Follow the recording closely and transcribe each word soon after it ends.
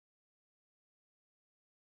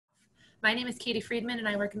My name is Katie Friedman and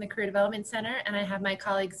I work in the Career Development Center, and I have my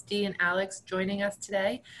colleagues Dee and Alex joining us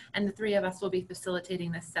today, and the three of us will be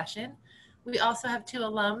facilitating this session. We also have two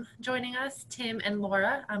alum joining us, Tim and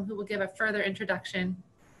Laura, who will give a further introduction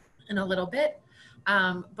in a little bit.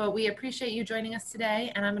 But we appreciate you joining us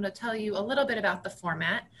today, and I'm going to tell you a little bit about the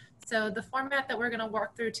format. So the format that we're going to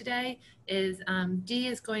walk through today is Dee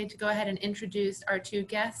is going to go ahead and introduce our two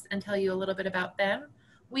guests and tell you a little bit about them.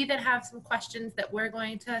 We then have some questions that we're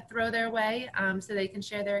going to throw their way so they can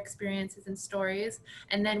share their experiences and stories,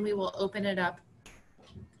 and then we will open it up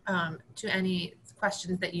to any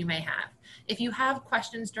questions that you may have. If you have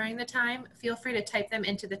questions during the time, feel free to type them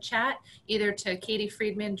into the chat, either to Katie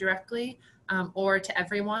Friedman directly or to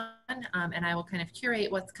everyone, and I will kind of curate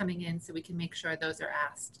what's coming in so we can make sure those are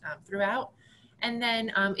asked throughout. And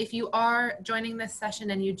then if you are joining this session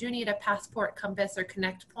and you do need a passport, compass, or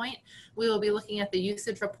connect point, we will be looking at the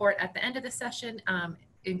usage report at the end of the session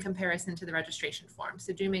in comparison to the registration form.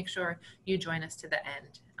 So do make sure you join us to the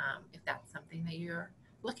end if that's something that you're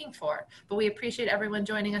looking for. But we appreciate everyone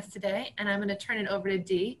joining us today, and I'm going to turn it over to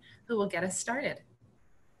Dee, who will get us started.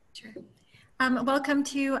 Sure. Welcome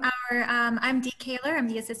to our, I'm Dee Kaler. I'm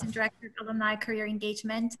the Assistant Director of Alumni Career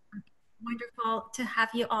Engagement. Wonderful to have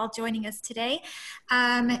you all joining us today.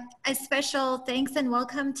 A special thanks and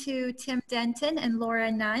welcome to Tim Denton and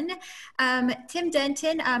Laura Nunn. Tim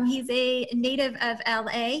Denton, he's a native of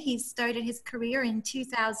LA. He started his career in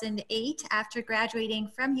 2008 after graduating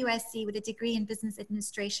from USC with a degree in business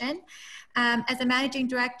administration. As a managing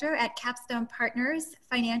director at Capstone Partners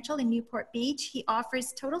Financial in Newport Beach, he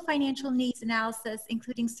offers total financial needs analysis,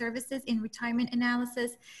 including services in retirement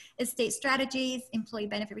analysis, estate strategies, employee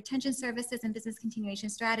benefit retention services, and business continuation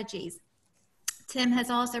strategies. Tim has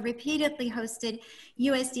also repeatedly hosted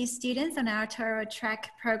USD students on our Toro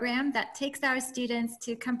Trek program that takes our students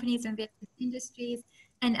to companies in various industries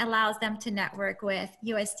and allows them to network with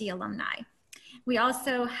USD alumni. We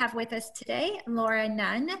also have with us today Laura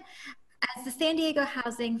Nunn. As the San Diego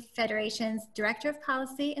Housing Federation's Director of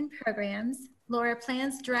Policy and Programs, Laura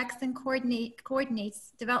plans, directs, and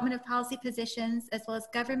coordinates development of policy positions as well as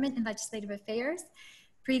government and legislative affairs.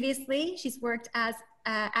 Previously, she's worked as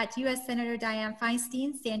at U.S. Senator Dianne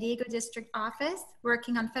Feinstein's San Diego District Office,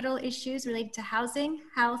 working on federal issues related to housing,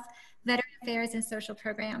 health, veteran affairs, and social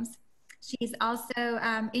programs. She's also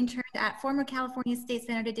interned at former California State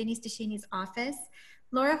Senator Denise Ducheny's office.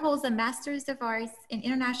 Laura holds a Master's of Arts in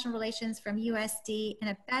International Relations from USD and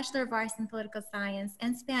a Bachelor of Arts in Political Science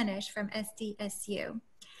and Spanish from SDSU.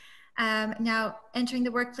 Now, entering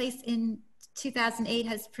the workplace in 2008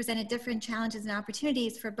 has presented different challenges and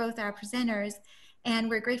opportunities for both our presenters, and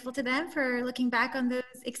we're grateful to them for looking back on those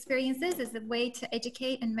experiences as a way to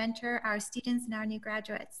educate and mentor our students and our new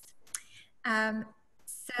graduates.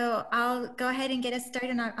 So I'll go ahead and get us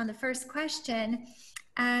started on the first question.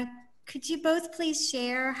 Could you both please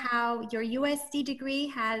share how your USD degree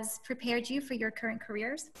has prepared you for your current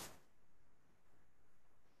careers?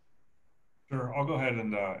 Sure, I'll go ahead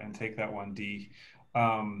and take that one, Dee.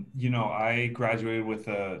 You know, I graduated with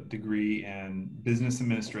a degree in business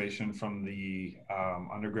administration from the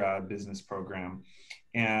undergrad business program.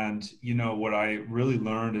 And, you know, what I really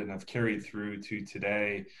learned and have carried through to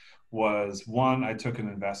today was, one, I took an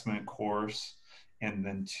investment course. And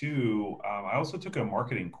then two, I also took a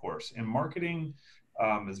marketing course. And marketing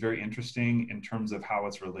is very interesting in terms of how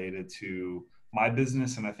it's related to my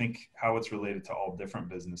business, and I think how it's related to all different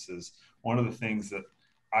businesses. One of the things that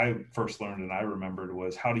I first learned and I remembered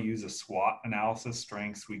was how to use a SWOT analysis: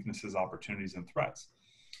 strengths, weaknesses, opportunities, and threats.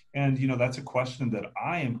 And, you know, that's a question that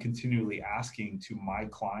I am continually asking to my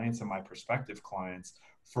clients and my prospective clients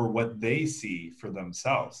for what they see for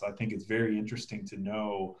themselves. I think it's very interesting to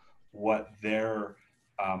know what their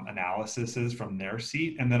analysis is from their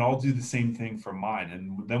seat, and then I'll do the same thing for mine,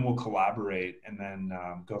 and then we'll collaborate and then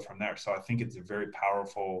go from there. So I think it's a very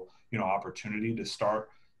powerful, you know, opportunity to start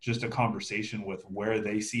just a conversation with where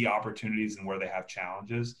they see opportunities and where they have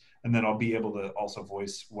challenges, and then I'll be able to also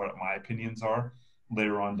voice what my opinions are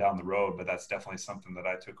later on down the road. But that's definitely something that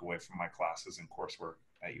I took away from my classes and coursework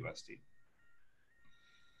at USD.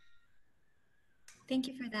 Thank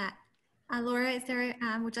you for that. Laura, is there,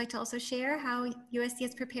 would you like to also share how USD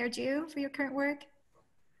has prepared you for your current work?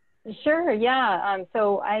 Sure, yeah.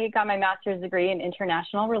 So I got my master's degree in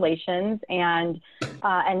international relations, and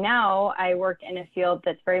now I work in a field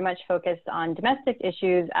that's very much focused on domestic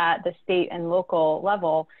issues at the state and local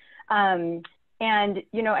level. And,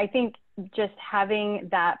 you know, I think just having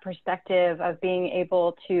that perspective of being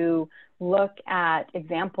able to look at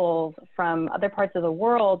examples from other parts of the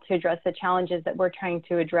world to address the challenges that we're trying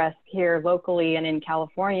to address here locally and in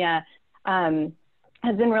California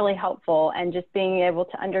has been really helpful, and just being able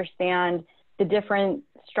to understand the different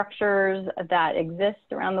structures that exist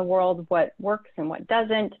around the world, what works and what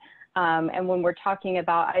doesn't. And when we're talking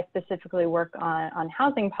about, I specifically work on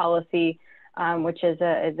housing policy, which is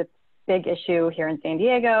a big issue here in San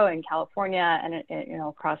Diego and California and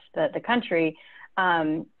across the country.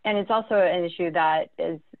 And it's also an issue that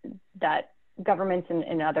governments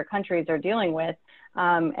in other countries are dealing with.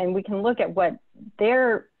 And we can look at what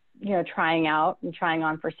they're trying out and trying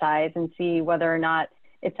on for size and see whether or not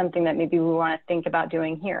it's something that maybe we want to think about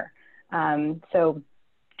doing here. So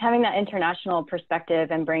having that international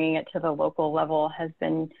perspective and bringing it to the local level has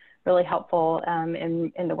been really helpful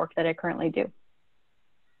in the work that I currently do.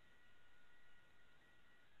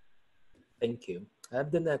 Thank you. I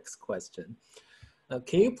have the next question.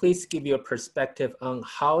 Can you please give your perspective on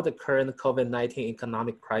how the current COVID-19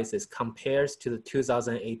 economic crisis compares to the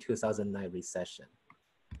 2008-2009 recession?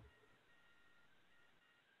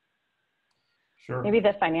 Sure. Maybe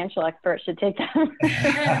the financial expert should take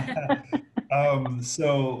that.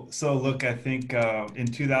 So look, I think in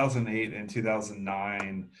 2008 and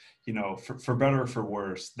 2009, for better or for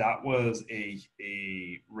worse, that was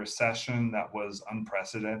a recession that was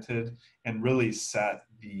unprecedented and really set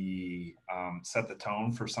the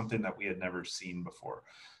tone for something that we had never seen before.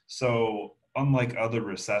 So unlike other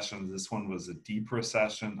recessions, this one was a deep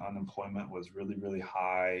recession. Unemployment was really, really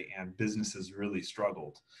high, and businesses really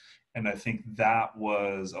struggled. And I think that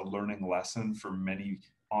was a learning lesson for many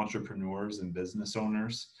entrepreneurs and business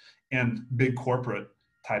owners and big corporate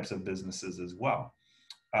types of businesses as well.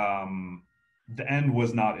 The end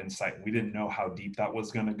was not in sight. We didn't know how deep that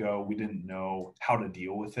was going to go. We didn't know how to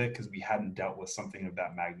deal with it because we hadn't dealt with something of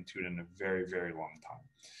that magnitude in a very, very long time.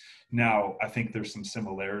 Now, I think there's some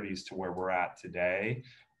similarities to where we're at today.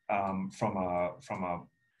 From a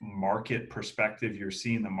market perspective, you're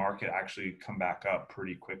seeing the market actually come back up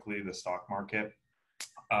pretty quickly, the stock market.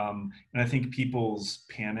 And I think people's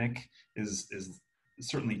panic is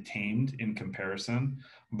certainly tamed in comparison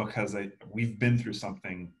because we've been through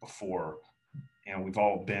something before and we've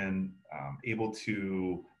all been able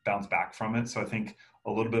to bounce back from it. So I think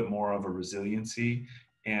a little bit more of a resiliency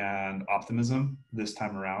and optimism this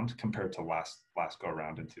time around compared to last go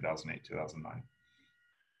around in 2008, 2009.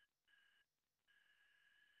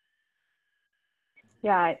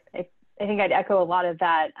 Yeah, I think I'd echo a lot of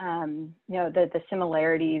that. The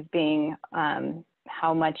similarities being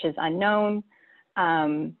how much is unknown.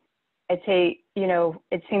 I'd say,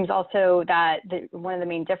 it seems also that one of the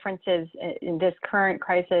main differences in this current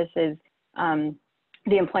crisis is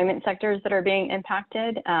the employment sectors that are being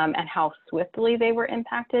impacted and how swiftly they were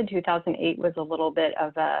impacted. 2008 was a little bit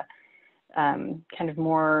of a kind of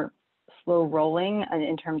more slow rolling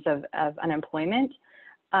in terms of unemployment.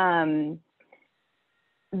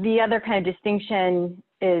 The other kind of distinction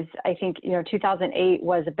is, I think, 2008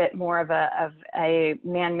 was a bit more of a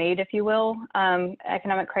man-made, if you will,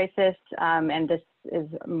 economic crisis, and this is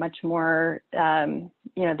much more.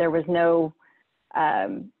 There was no,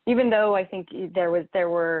 even though I think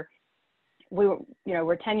we're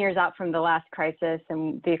 10 years out from the last crisis,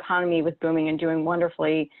 and the economy was booming and doing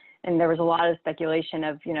wonderfully, and there was a lot of speculation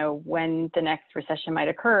of when the next recession might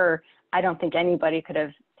occur. I don't think anybody could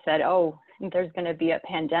have said, oh, there's going to be a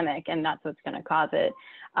pandemic and that's what's going to cause it.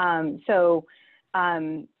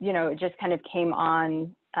 It just kind of came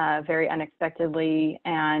on very unexpectedly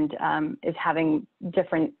and is having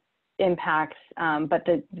different impacts. But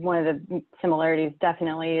one of the similarities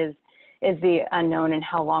definitely is the unknown and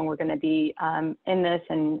how long we're going to be in this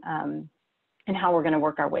and how we're going to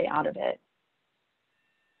work our way out of it.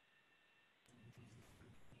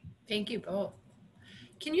 Thank you both.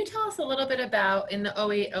 Can you tell us a little bit about, in the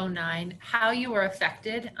 08-09, how you were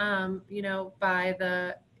affected, by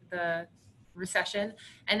the recession,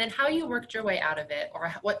 and then how you worked your way out of it,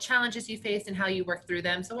 or what challenges you faced and how you worked through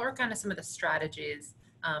them? So what were kind of some of the strategies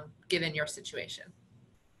given your situation?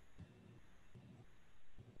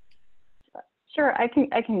 Sure, I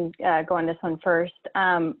can go on this one first.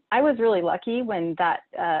 I was really lucky when that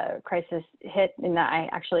crisis hit in that I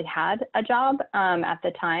actually had a job at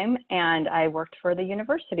the time, and I worked for the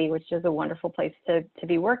university, which is a wonderful place to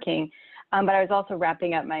be working. But I was also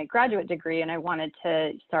wrapping up my graduate degree, and I wanted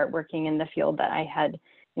to start working in the field that I had,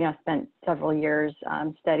 spent several years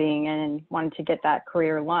studying and wanted to get that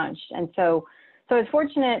career launched. And so I was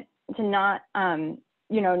fortunate to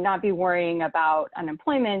not be worrying about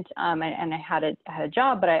unemployment, and I had a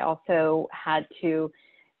job, but I also had to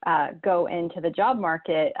go into the job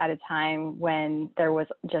market at a time when there was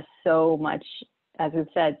just so much, as we've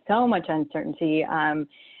said, so much uncertainty,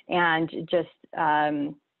 and just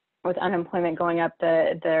with unemployment going up,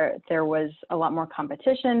 there was a lot more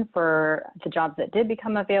competition for the jobs that did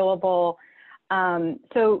become available.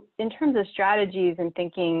 So in terms of strategies and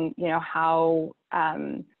thinking, you know, how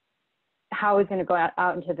I was going to go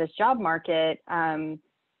out into this job market,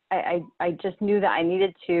 I just knew that I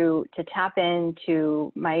needed to tap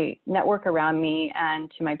into my network around me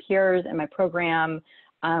and to my peers and my program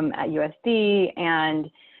at USD,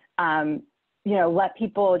 and you know, let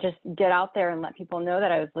people just get out there and let people know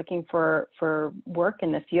that I was looking for work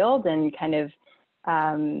in the field, and kind of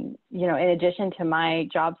you know, in addition to my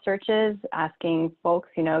job searches, asking folks,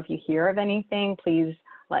 you know, if you hear of anything, please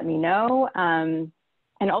let me know. And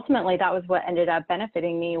ultimately, that was what ended up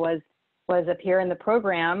benefiting me, was a peer in the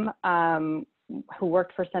program who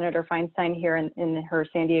worked for Senator Feinstein here in her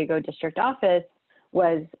San Diego district office.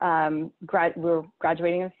 We were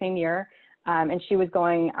graduating the same year, and she was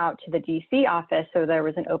going out to the DC office, so there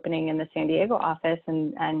was an opening in the San Diego office,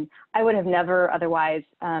 and I would have never otherwise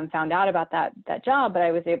found out about that job, but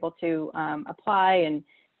I was able to apply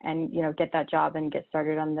and you know, get that job and get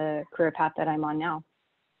started on the career path that I'm on now.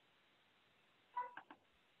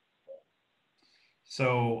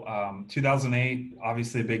 So 2008,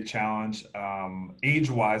 obviously a big challenge.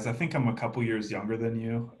 Age-wise, I think I'm a couple years younger than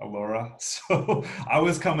you, Laura. So I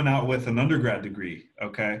was coming out with an undergrad degree,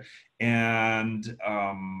 okay? And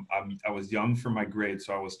I was young for my grade,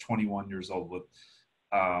 so I was 21 years old. With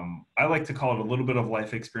I like to call it a little bit of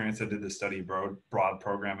life experience. I did the study abroad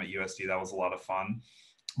program at USD. That was a lot of fun,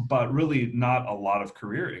 but really not a lot of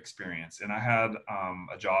career experience. And I had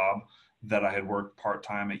a job that I had worked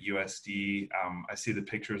part-time at USD. I see the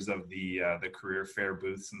pictures of the career fair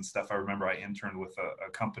booths and stuff. I remember I interned with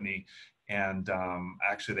a company, and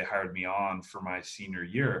actually they hired me on for my senior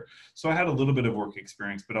year. So I had a little bit of work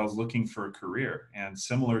experience, but I was looking for a career. And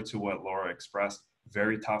similar to what Laura expressed,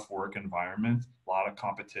 very tough work environment, a lot of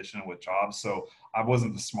competition with jobs. So I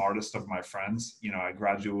wasn't the smartest of my friends. You know, I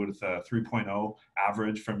graduated with a 3.0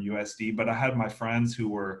 average from USD, but I had my friends who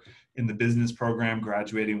were in the business program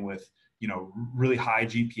graduating with, you know, really high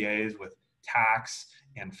GPAs with tax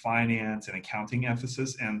and finance and accounting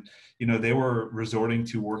emphasis. And, you know, they were resorting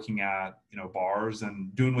to working at, you know, bars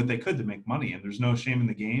and doing what they could to make money. And there's no shame in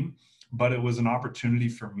the game, but it was an opportunity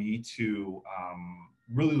for me to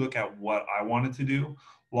really look at what I wanted to do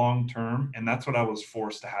long term. And that's what I was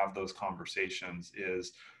forced to have those conversations,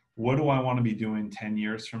 is what do I want to be doing 10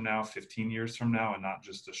 years from now, 15 years from now, and not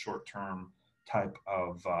just a short term type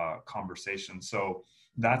of conversation. So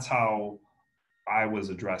that's how I was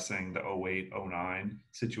addressing the 08-09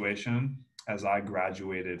 situation as I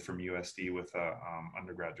graduated from USD with a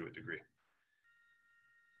undergraduate degree.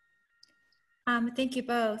 Thank you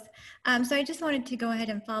both. So I just wanted to go ahead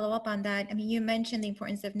and follow up on that. I mean, you mentioned the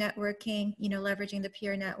importance of networking, you know, leveraging the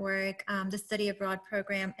peer network, the study abroad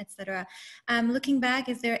program, et cetera. Looking back,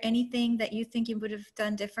 is there anything that you think you would have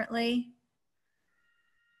done differently?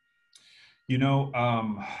 You know,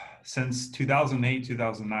 since 2008,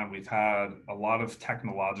 2009, we've had a lot of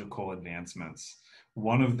technological advancements,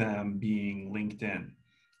 one of them being LinkedIn.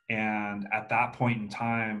 And at that point in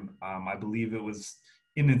time, I believe it was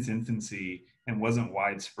in its infancy and wasn't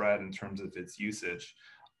widespread in terms of its usage.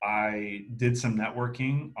 I did some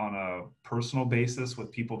networking on a personal basis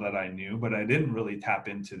with people that I knew, but I didn't really tap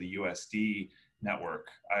into the USD network.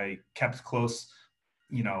 I kept close,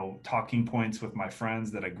 you know, talking points with my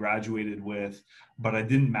friends that I graduated with, but I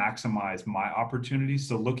didn't maximize my opportunities.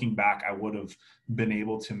 So looking back, I would have been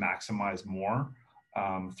able to maximize more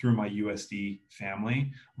through my USD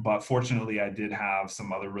family. But fortunately, I did have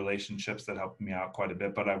some other relationships that helped me out quite a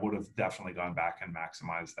bit, but I would have definitely gone back and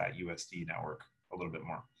maximized that USD network a little bit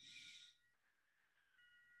more.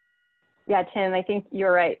 Yeah, Tim, I think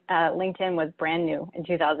you're right. LinkedIn was brand new in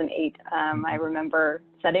 2008. I remember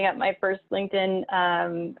setting up my first LinkedIn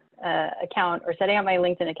account, or setting up my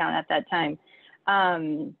LinkedIn account at that time.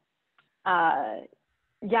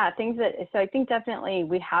 Yeah, so I think definitely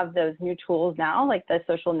we have those new tools now, like the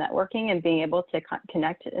social networking and being able to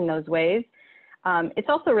connect in those ways. It's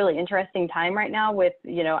also a really interesting time right now with,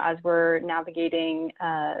 you know, as we're navigating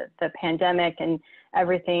the pandemic and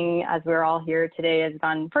everything, as we're all here today has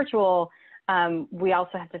gone virtual. We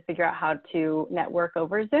also have to figure out how to network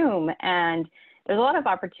over Zoom. And there's a lot of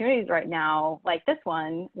opportunities right now, like this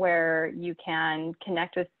one, where you can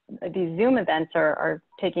connect with these Zoom events are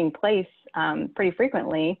taking place pretty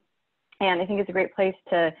frequently. And I think it's a great place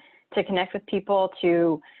to connect with people,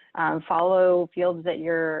 to follow fields that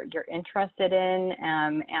you're interested in,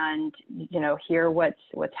 and, you know, hear what's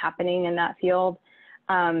happening in that field.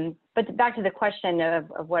 But back to the question of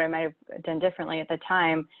what I might have done differently at the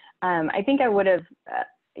time, I think I would have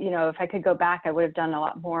if I could go back, I would have done a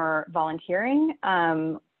lot more volunteering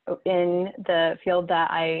in the field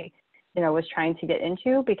that I, was trying to get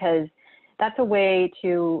into, because that's a way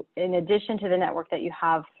to, in addition to the network that you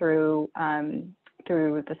have through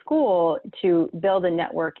the school, to build a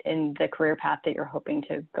network in the career path that you're hoping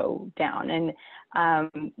to go down. And,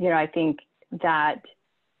 I think that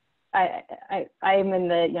I'm in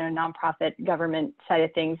the nonprofit government side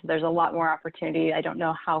of things. So there's a lot more opportunity. I don't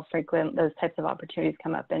know how frequent those types of opportunities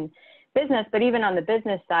come up in business, but even on the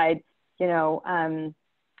business side,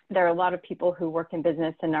 there are a lot of people who work in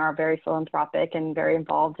business and are very philanthropic and very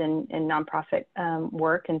involved in nonprofit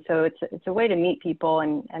work. And so it's a way to meet people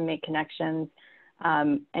and make connections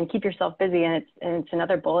and keep yourself busy. And it's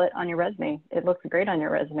another bullet on your resume. It looks great on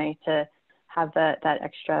your resume to have that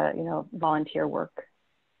extra, volunteer work.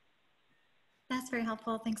 That's very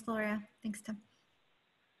helpful. Thanks, Laura. Thanks, Tim.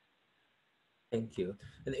 Thank you.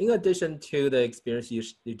 And in addition to the experience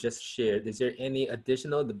you just shared, is there any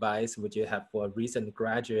additional advice would you have for a recent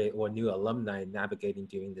graduate or new alumni navigating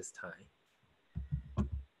during this time?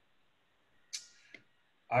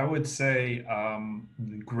 I would say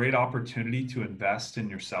great opportunity to invest in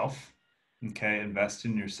yourself. Okay, invest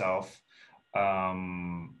in yourself.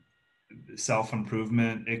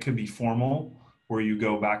 Self-improvement. It could be formal, where you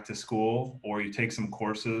go back to school or you take some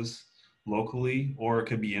courses locally, or it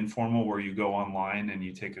could be informal, where you go online and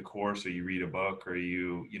you take a course or you read a book or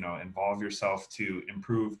you involve yourself to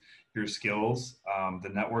improve your skills. The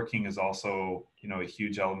networking is also a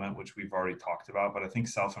huge element, which we've already talked about, but I think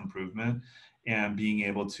self-improvement and being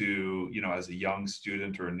able to as a young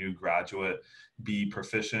student or a new graduate, be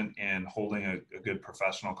proficient in holding a good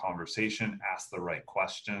professional conversation, ask the right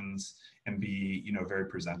questions, and be very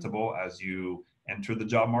presentable as you enter the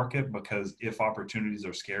job market, because if opportunities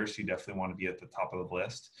are scarce, you definitely want to be at the top of the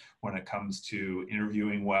list when it comes to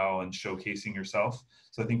interviewing well and showcasing yourself.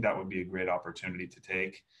 So I think that would be a great opportunity to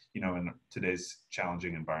take, in today's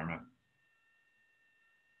challenging environment.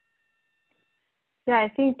 Yeah, I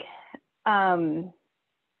think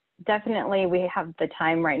definitely we have the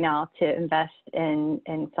time right now to invest in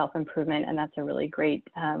self-improvement, and that's a really great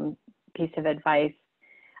piece of advice.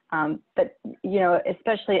 But,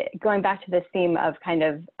 especially going back to this theme of kind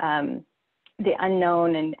of the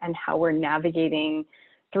unknown and how we're navigating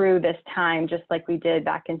through this time, just like we did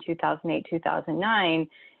back in 2008, 2009,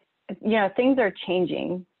 things are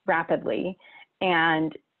changing rapidly.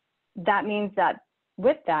 And that means that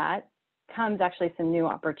with that comes actually some new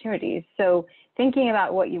opportunities. So thinking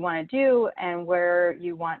about what you want to do and where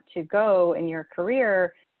you want to go in your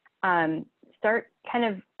career, start kind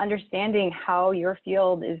of understanding how your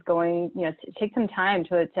field is going, take some time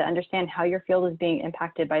to understand how your field is being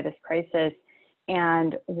impacted by this crisis,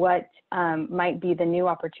 and what might be the new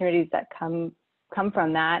opportunities that come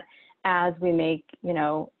from that as we make,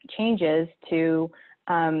 changes to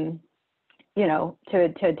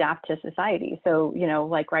adapt to society. So,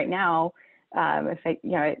 like right now,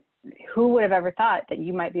 who would have ever thought that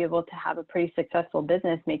you might be able to have a pretty successful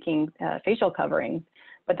business making facial coverings?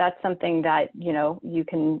 But that's something that, you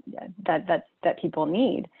can, that people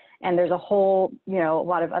need. And there's a whole, a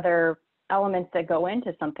lot of other elements that go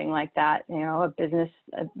into something like that. A business,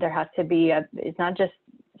 there has to be it's not just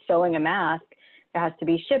sewing a mask. There has to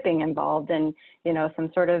be shipping involved, and,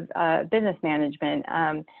 some sort of business management.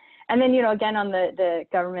 And then, again, on the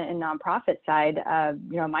government and nonprofit side,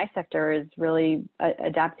 my sector is really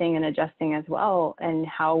adapting and adjusting as well, and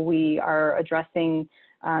how we are addressing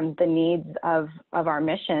the needs of our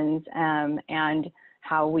missions, and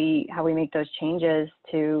how we make those changes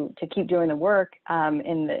to keep doing the work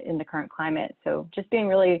in the current climate. So just being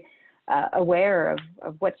really aware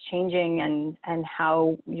of what's changing and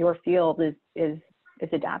how your field is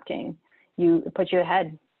adapting. It puts you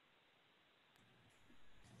ahead.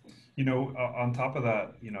 On top of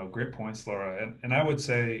that, great points, Laura. And I would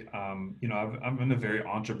say, I'm in a very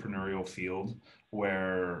entrepreneurial field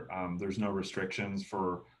where there's no restrictions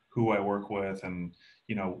for who I work with. And,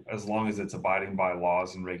 as long as it's abiding by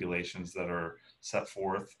laws and regulations that are set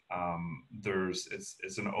forth,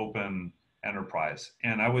 it's an open enterprise.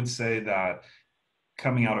 And I would say that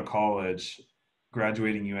coming out of college,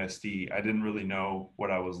 graduating USD, I didn't really know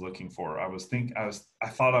what I was looking for. I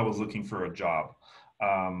thought I was looking for a job.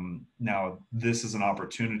 Now, this is an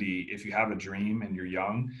opportunity. If you have a dream and you're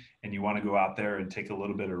young and you want to go out there and take a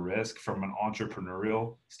little bit of risk from an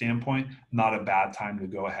entrepreneurial standpoint, not a bad time to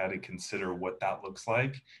go ahead and consider what that looks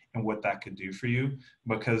like and what that could do for you.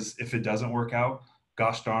 Because if it doesn't work out,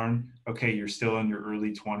 gosh darn, okay, you're still in your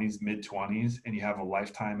early 20s, mid 20s, and you have a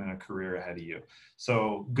lifetime and a career ahead of you.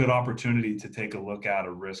 So good opportunity to take a look at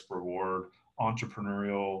a risk reward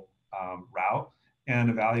entrepreneurial route. and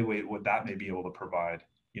evaluate what that may be able to provide,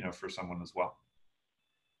 for someone as well.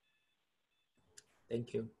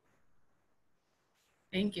 Thank you.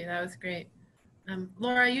 Thank you. That was great.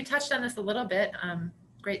 Laura, you touched on this a little bit.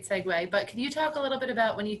 Great segue, but could you talk a little bit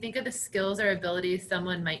about when you think of the skills or abilities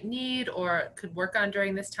someone might need or could work on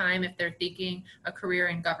during this time if they're thinking a career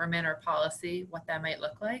in government or policy, what that might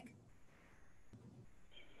look like?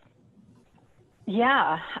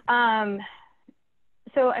 Yeah.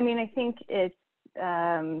 So, I mean, I think it's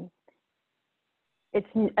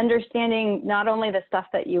understanding not only the stuff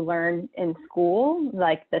that you learn in school,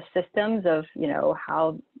 like the systems of,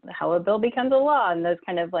 how a bill becomes a law and those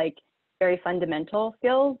kind of like very fundamental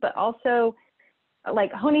skills, but also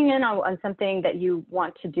like honing in on something that you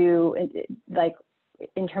want to do, like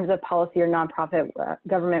in terms of policy or nonprofit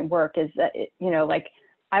government work is that, like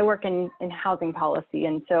I work in housing policy.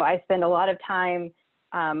 And so I spend a lot of time,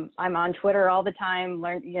 I'm on Twitter all the time,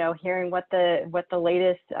 hearing what the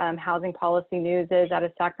latest housing policy news is out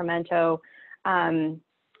of Sacramento.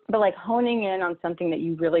 But like honing in on something that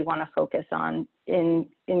you really want to focus on in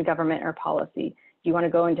government or policy. Do you want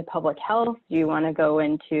to go into public health? Do you want to go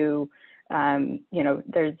into,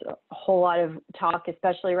 there's a whole lot of talk,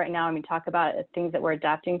 especially right now. I mean, talk about things that we're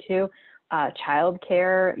adapting to,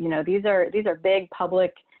 childcare. These are big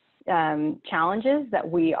public challenges that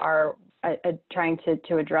we are trying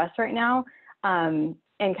to address right now, and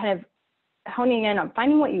kind of honing in on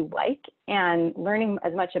finding what you like and learning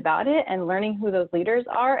as much about it and learning who those leaders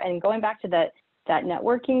are. And going back to that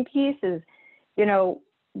networking piece is,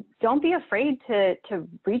 don't be afraid to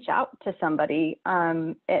reach out to somebody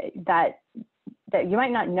that you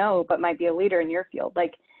might not know, but might be a leader in your field.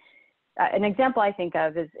 Like an example I think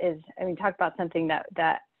of is talk about something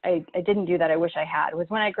that I didn't do that I wish I had, was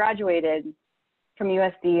when I graduated from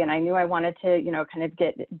USD and I knew I wanted to, kind of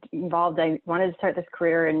get involved. I wanted to start this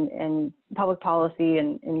career in public policy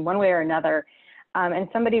in one way or another. And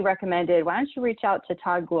somebody recommended, why don't you reach out to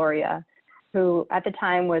Todd Gloria, who at the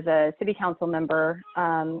time was a city council member,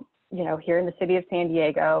 here in the city of San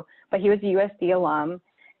Diego, but he was a USD alum.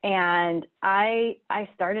 And I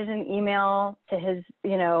started an email to his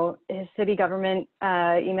city government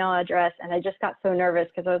email address. And I just got so nervous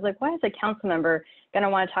because I was like, why is a council member going to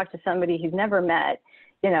want to talk to somebody he's never met,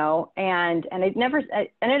 and I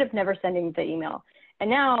ended up never sending the email. And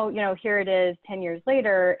now, here it is 10 years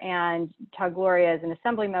later, and Todd Gloria is an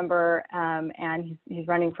assembly member, and he's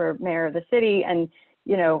running for mayor of the city. And,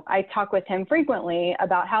 I talk with him frequently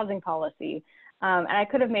about housing policy. And I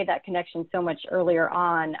could have made that connection so much earlier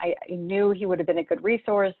on. I knew he would have been a good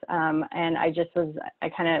resource. And I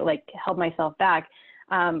kind of like held myself back.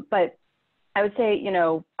 But I would say,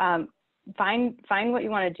 find what you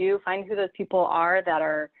want to do, find who those people are that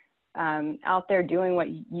are out there doing what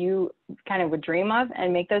you kind of would dream of,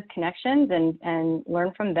 and make those connections and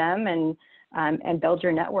learn from them and build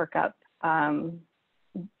your network up.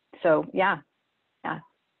 So yeah,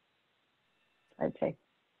 I'd say.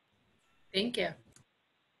 Thank you.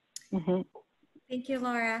 Mm-hmm. Thank you,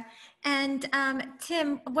 Laura. And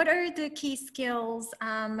Tim, what are the key skills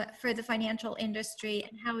for the financial industry,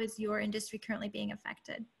 and how is your industry currently being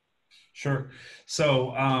affected? Sure.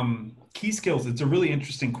 So key skills, it's a really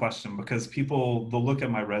interesting question because they'll look at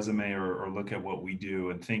my resume or look at what we do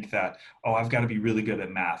and think that, oh, I've got to be really good at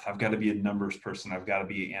math. I've got to be a numbers person. I've got to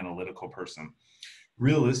be an analytical person.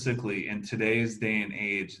 Realistically, in today's day and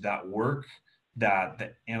age, that work, that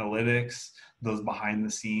the analytics, those behind the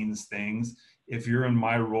scenes things, if you're in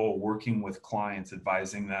my role working with clients,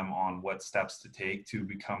 advising them on what steps to take to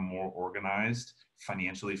become more organized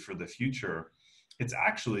financially for the future, it's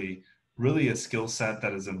actually really a skill set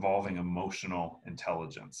that is involving emotional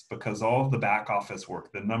intelligence, because all of the back office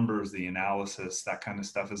work, the numbers, the analysis, that kind of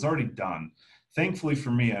stuff is already done. Thankfully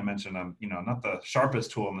for me, I mentioned I'm not the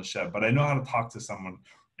sharpest tool in the shed, but I know how to talk to someone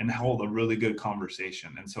and hold a really good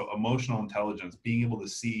conversation. And so emotional intelligence, being able to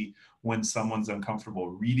see when someone's uncomfortable,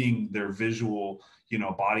 reading their visual,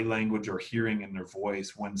 body language or hearing in their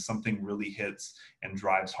voice when something really hits and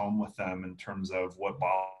drives home with them in terms of what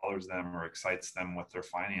bothers them or excites them with their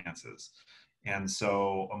finances. And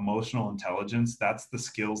so emotional intelligence, that's the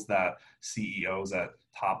skills that CEOs at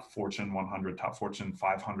top Fortune 100, top Fortune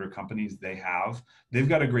 500 companies, they've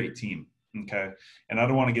got a great team. Okay. And I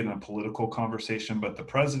don't want to get in a political conversation, but the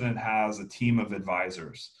president has a team of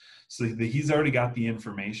advisors. So he's already got the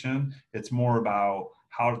information. It's more about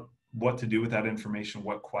what to do with that information,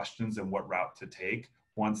 what questions and what route to take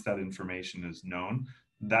once that information is known.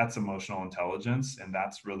 That's emotional intelligence. And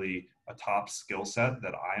that's really a top skill set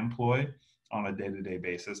that I employ on a day-to-day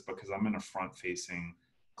basis, because I'm in a front-facing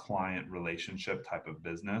client relationship type of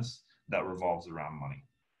business that revolves around money.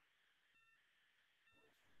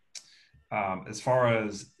 as far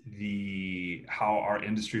as how our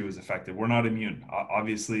industry was affected, we're not immune.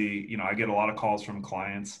 Obviously, I get a lot of calls from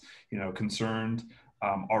clients, concerned.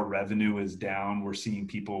 Our revenue is down. We're seeing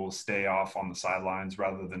people stay off on the sidelines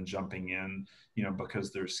rather than jumping in,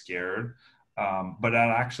 because they're scared. But that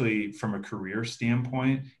actually, from a career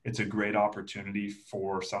standpoint, it's a great opportunity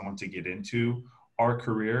for someone to get into our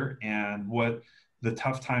career. And what the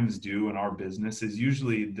tough times do in our business is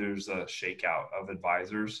usually there's a shakeout of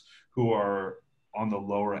advisors who are on the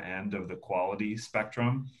lower end of the quality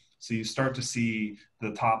spectrum. So you start to see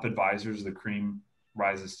the top advisors, the cream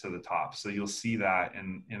rises to the top. So you'll see that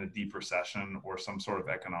in a deep recession or some sort of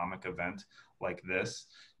economic event like this,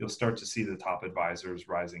 you'll start to see the top advisors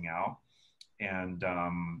rising out. And,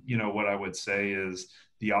 what I would say is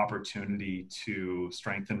the opportunity to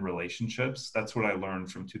strengthen relationships. That's what I learned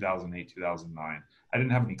from 2008, 2009. I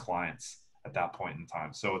didn't have any clients at that point in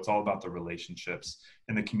time. So it's all about the relationships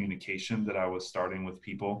and the communication that I was starting with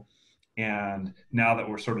people. And now that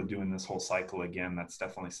we're sort of doing this whole cycle again, that's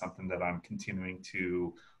definitely something that I'm continuing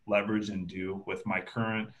to leverage and do with my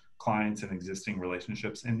current clients and existing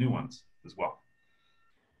relationships and new ones as well.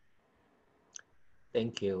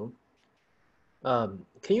 Thank you. Can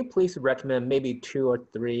you please recommend maybe 2 or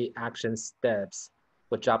 3 action steps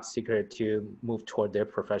for job seekers to move toward their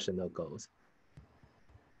professional goals?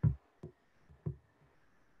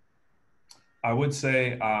 I would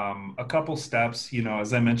say a couple steps.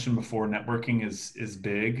 As I mentioned before, networking is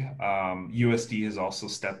big. USD has also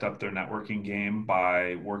stepped up their networking game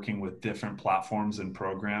by working with different platforms and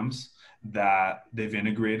programs that they've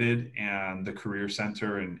integrated, and the Career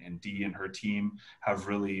Center and Dee and her team have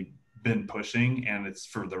really been pushing, and it's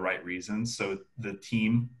for the right reasons. So the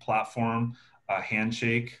team platform,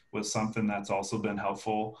 Handshake, was something that's also been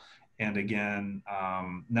helpful. And again,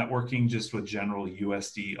 networking just with general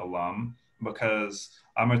USD alum, because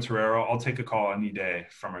I'm a Torero. I'll take a call any day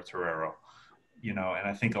from a Torero, and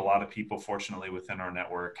I think a lot of people, fortunately, within our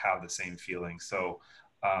network have the same feeling. So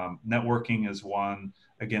networking is one.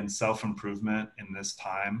 Again, self-improvement in this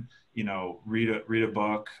time, read a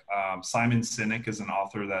book. Simon Sinek is an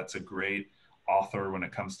author that's a great author when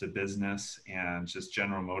it comes to business and just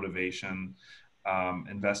general motivation.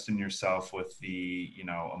 Invest in yourself with the,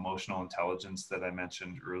 emotional intelligence that I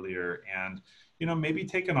mentioned earlier. And, maybe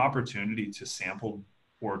take an opportunity to sample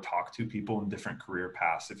or talk to people in different career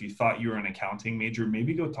paths. If you thought you were an accounting major,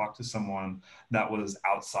 maybe go talk to someone that was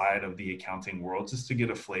outside of the accounting world just to get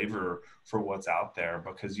a flavor for what's out there,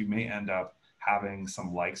 because you may end up having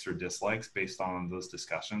some likes or dislikes based on those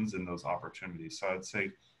discussions and those opportunities. So I'd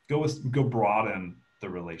say go broaden the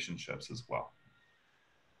relationships as well.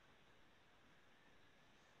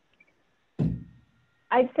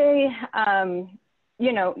 I'd say,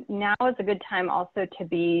 now is a good time also to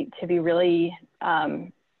be really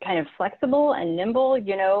kind of flexible and nimble.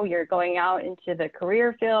 You're going out into the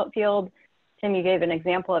career field. Tim, you gave an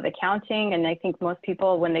example of accounting, and I think most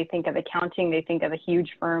people, when they think of accounting, they think of a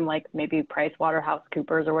huge firm like maybe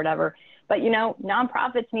PricewaterhouseCoopers or whatever. But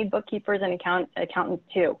nonprofits need bookkeepers and accountants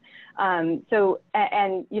too.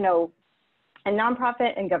 And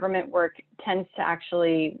nonprofit and government work tends to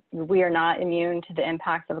actually, we are not immune to the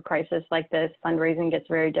impacts of a crisis like this. Fundraising gets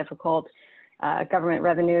very difficult. Government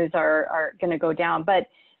revenues are going to go down, but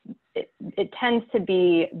it tends to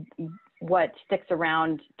be what sticks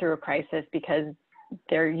around through a crisis, because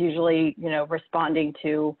they're usually, responding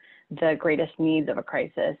to the greatest needs of a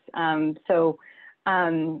crisis.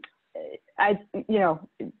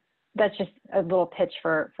 That's just a little pitch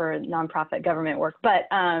for nonprofit government work, but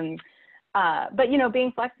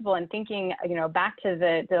being flexible and thinking, back to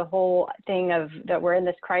the whole thing of that we're in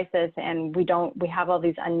this crisis and we have all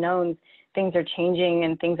these unknowns, things are changing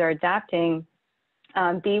and things are adapting.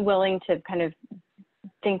 Be willing to kind of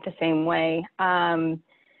think the same way, and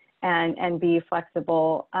be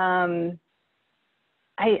flexible. I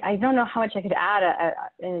don't know how much I could add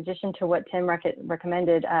in addition to what Tim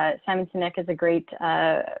recommended. Simon Sinek is a great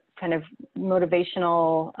kind of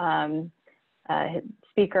motivational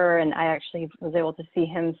speaker, and I actually was able to see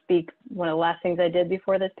him speak one of the last things I did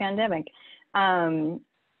before this pandemic. I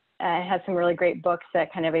have some really great books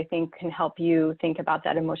that kind of, I think, can help you think about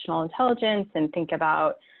that emotional intelligence and think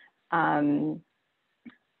about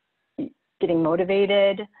getting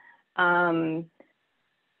motivated.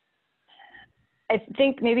 I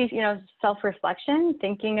think maybe, self-reflection,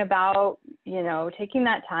 thinking about, taking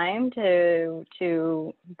that time to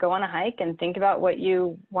go on a hike and think about what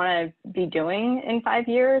you want to be doing in 5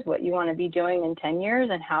 years, what you want to be doing in 10 years,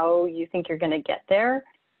 and how you think you're going to get there.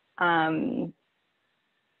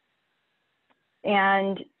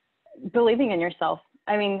 And believing in yourself.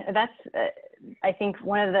 I mean, I think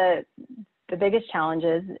one of the biggest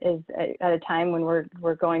challenges is at a time when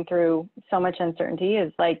we're going through so much uncertainty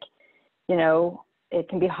is like, you know, it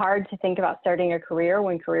can be hard to think about starting a career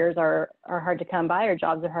when careers are hard to come by or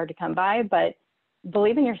jobs are hard to come by, but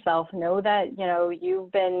believe in yourself, know that, you know,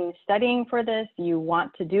 you've been studying for this, you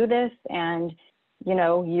want to do this, and, you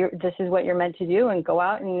know, this is what you're meant to do, and go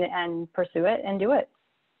out and pursue it and do it.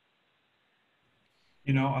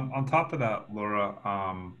 You know, on top of that, Laura,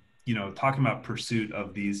 you know, talking about pursuit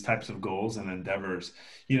of these types of goals and endeavors,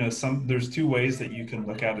 you know, there's two ways that you can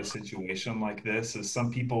look at a situation like this. Is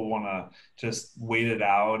some people want to just wait it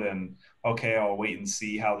out and, okay, I'll wait and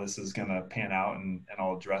see how this is going to pan out, and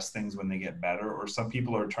I'll address things when they get better. Or some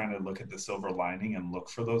people are trying to look at the silver lining and look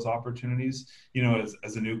for those opportunities. You know,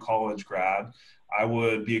 as a new college grad, I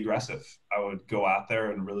would be aggressive. I would go out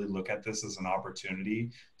there and really look at this as an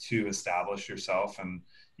opportunity to establish yourself and,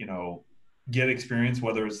 you know, get experience,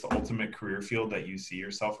 whether it's the ultimate career field that you see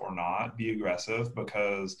yourself or not. Be aggressive,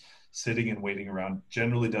 because sitting and waiting around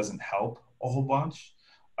generally doesn't help a whole bunch.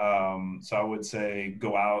 So I would say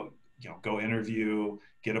go out, you know, go interview,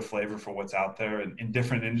 get a flavor for what's out there in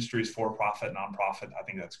different industries, for profit, nonprofit. I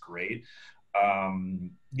think that's great.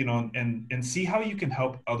 You know, and see how you can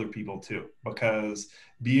help other people too, because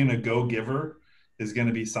being a go-giver is going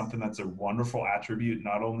to be something that's a wonderful attribute,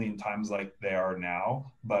 not only in times like they are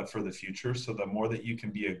now, but for the future. So the more that you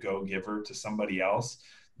can be a go-giver to somebody else,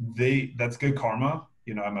 that's good karma.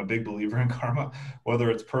 You know, I'm a big believer in karma,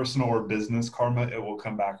 whether it's personal or business karma, it will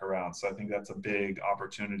come back around. So I think that's a big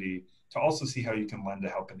opportunity to also see how you can lend a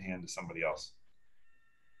helping hand to somebody else.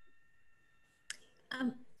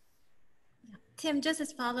 Tim, just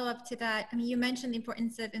as follow-up to that, I mean, you mentioned the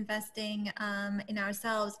importance of investing in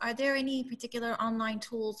ourselves. Are there any particular online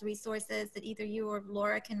tools, resources that either you or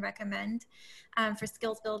Laura can recommend for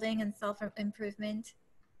skills building and self-improvement?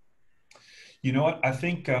 You know what? I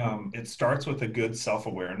think it starts with a good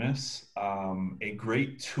self-awareness. A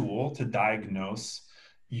great tool to diagnose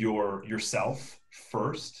yourself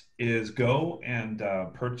first is go and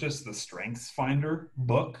purchase the Strengths Finder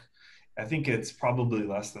book. I think it's probably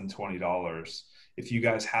less than $20. If you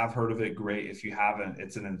guys have heard of it, great. If you haven't,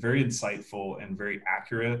 it's a very insightful and very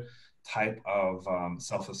accurate type of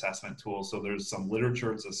self-assessment tool. So there's some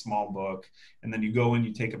literature, it's a small book, and then you go and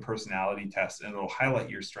you take a personality test, and it'll highlight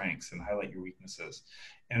your strengths and highlight your weaknesses.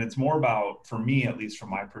 And it's more about, for me, at least from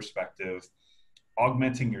my perspective,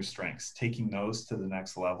 augmenting your strengths, taking those to the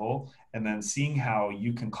next level, and then seeing how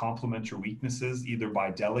you can complement your weaknesses, either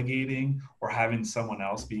by delegating or having someone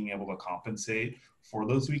else being able to compensate for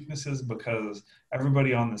those weaknesses, because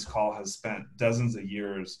everybody on this call has spent dozens of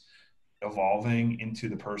years evolving into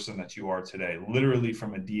the person that you are today, literally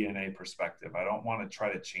from a DNA perspective. I don't want to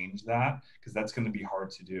try to change that, because that's going to be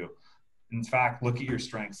hard to do. In fact, look at your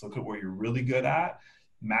strengths, look at where you're really good at,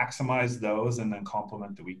 maximize those, and then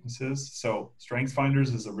complement the weaknesses. So Strengths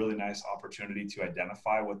Finders is a really nice opportunity to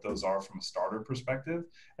identify what those are from a starter perspective.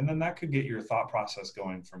 And then that could get your thought process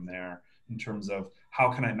going from there in terms of,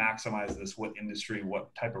 how can I maximize this? What industry,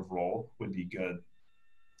 what type of role would be good?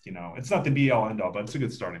 You know, it's not the be all end all, but it's a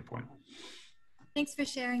good starting point. Thanks for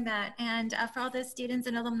sharing that. And for all the students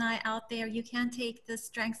and alumni out there, you can take the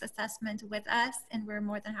strengths assessment with us, and we're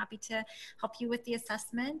more than happy to help you with the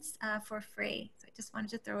assessments for free. So I just wanted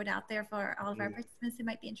to throw it out there for all of our participants who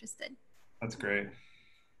might be interested. That's great.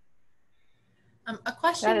 A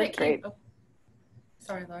question that came. Oh,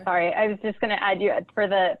 sorry, Laura. Sorry, I was just going to add, you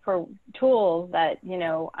for tools that, you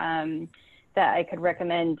know, that I could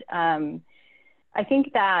recommend. I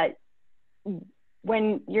think that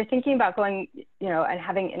when you're thinking about going, you know, and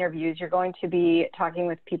having interviews, you're going to be talking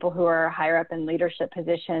with people who are higher up in leadership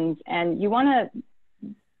positions, and you want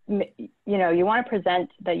to, you know, you want to present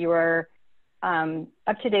that you are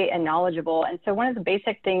up to date and knowledgeable. And so one of the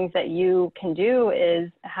basic things that you can do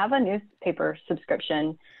is have a newspaper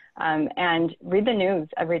subscription and read the news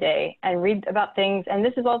every day and read about things. And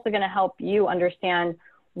this is also going to help you understand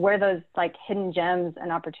where those like hidden gems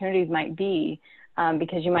and opportunities might be.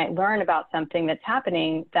 Because you might learn about something that's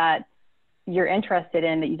happening that you're interested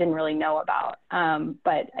in that you didn't really know about.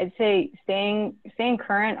 But I'd say staying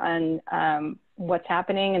current on what's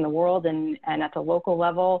happening in the world and at the local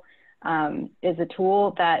level is a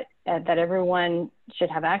tool that everyone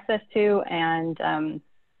should have access to, and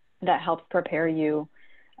that helps prepare you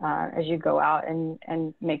as you go out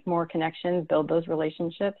and make more connections, build those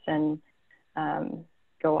relationships, and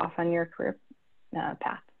go off on your career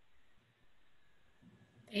path.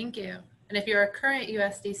 Thank you. And if you're a current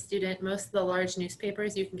USD student, most of the large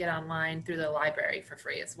newspapers you can get online through the library for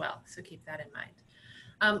free as well. So keep that in mind.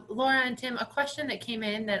 Laura and Tim, a question that came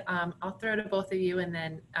in that I'll throw to both of you, and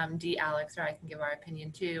then Dee, Alex, or I can give our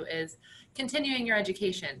opinion too, is continuing your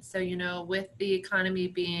education. So, you know, with the economy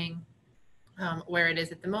being where it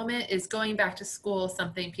is at the moment, is going back to school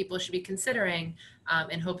something people should be considering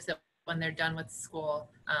in hopes that when they're done with school,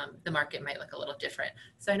 the market might look a little different.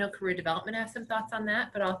 So I know career development has some thoughts on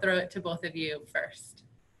that, but I'll throw it to both of you first.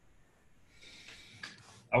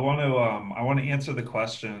 I want to answer the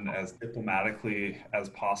question as diplomatically as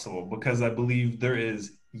possible, because I believe there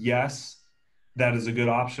is yes, that is a good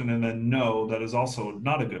option, and then no, that is also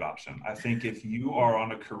not a good option. I think if you are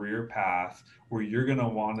on a career path where you're going to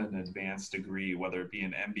want an advanced degree, whether it be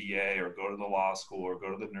an MBA or go to the law school or go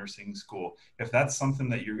to the nursing school, if that's something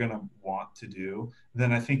that you're going to want to do,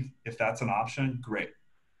 then I think if that's an option, great.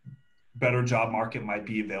 Better job market might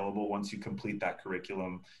be available once you complete that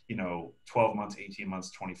curriculum, you know, 12 months, 18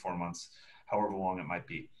 months, 24 months, however long it might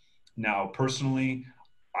be. Now, personally,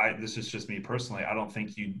 this is just me personally, I don't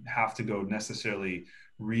think you have to go necessarily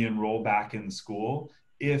re-enroll back in school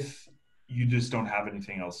if you just don't have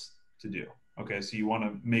anything else to do. Okay, so you want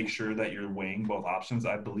to make sure that you're weighing both options.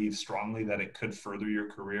 I believe strongly that it could further your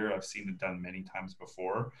career. I've seen it done many times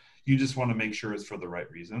before. You just want to make sure it's for the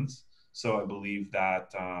right reasons. So I believe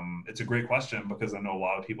that it's a great question, because I know a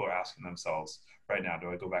lot of people are asking themselves right now,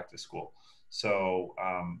 do I go back to school? So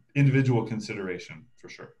individual consideration for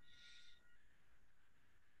sure.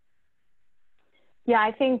 Yeah,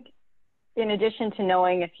 I think in addition to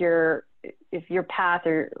knowing if your path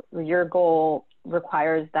or your goal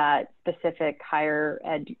requires that specific higher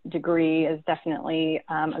ed degree is definitely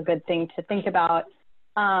a good thing to think about,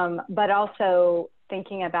 but also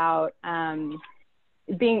thinking about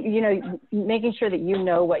making sure that you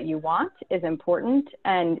know what you want is important.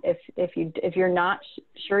 And if you're not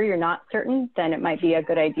sure, you're not certain, then it might be a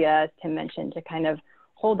good idea, as Tim mentioned, to kind of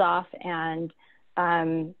hold off and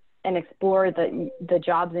explore the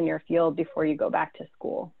jobs in your field before you go back to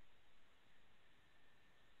school.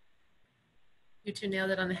 You two nailed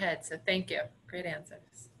it on the head, so thank you. Great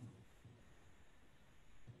answers.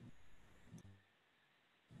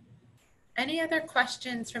 Any other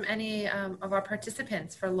questions from any of our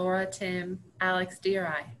participants for Laura, Tim, Alex, Dee, or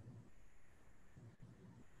I?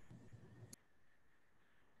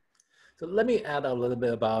 So let me add a little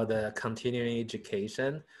bit about the continuing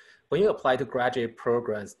education. When you apply to graduate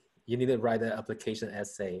programs, you need to write an application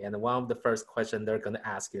essay. And one of the first questions they're going to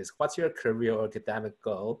ask you is, what's your career or academic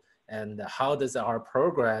goal? And how does our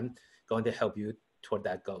program going to help you toward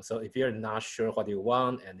that goal? So if you're not sure what you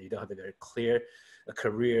want and you don't have a very clear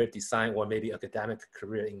career design or maybe academic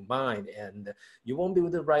career in mind, and you won't be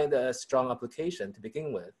able to write a strong application to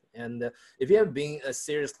begin with. And if you have been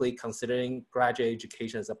seriously considering graduate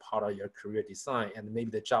education as a part of your career design, and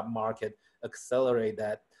maybe the job market accelerate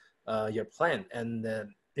that your plan, and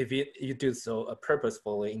if you do so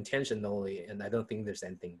purposefully, intentionally, and I don't think there's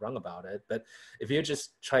anything wrong about it, but if you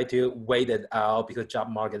just try to wait it out because job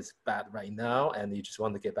market is bad right now and you just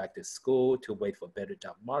want to get back to school to wait for a better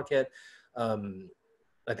job market,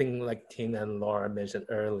 I think like Tim and Laura mentioned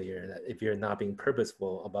earlier, that if you're not being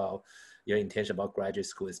purposeful about your intention about graduate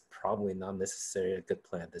school, is probably not necessarily a good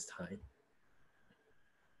plan at this time.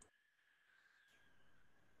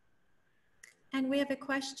 And we have a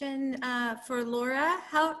question for Laura.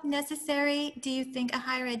 How necessary do you think a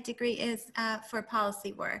higher ed degree is for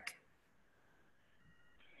policy work?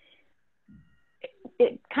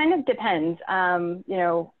 It kind of depends. You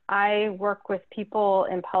know, I work with people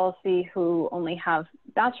in policy who only have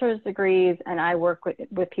bachelor's degrees, and I work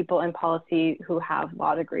with people in policy who have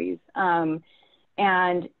law degrees. And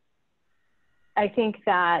I think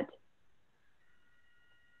that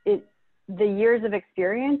the years of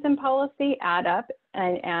experience in policy add up,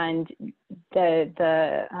 and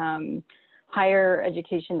the higher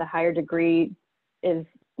education, the higher degree is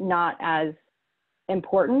not as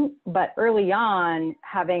important, but early on,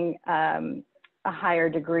 having a higher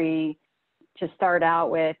degree to start out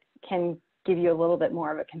with can give you a little bit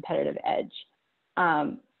more of a competitive edge.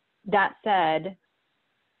 That said,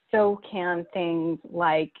 so can things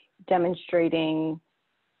like demonstrating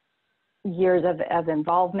years of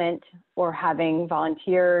involvement or having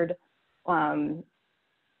volunteered,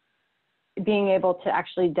 being able to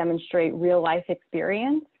actually demonstrate real life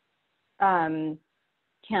experience can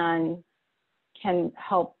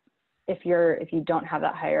help if you don't have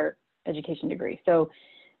that higher education degree. So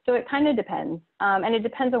it kind of depends, and it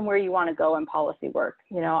depends on where you want to go in policy work.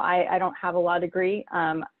 You know, I don't have a law degree.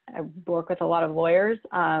 I work with a lot of lawyers,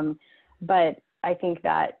 but I think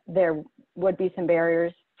that there would be some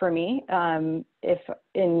barriers for me if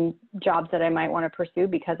in jobs that I might want to pursue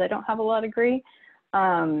because I don't have a law degree.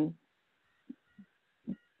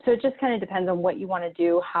 So it just kind of depends on what you want to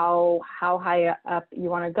do, how high up you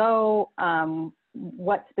want to go,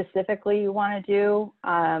 what specifically you want to do,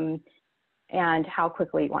 and how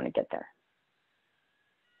quickly you want to get there.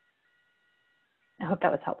 I hope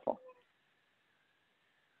that was helpful.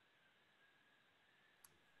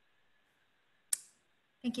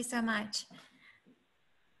 Thank you so much.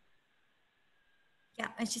 Yeah,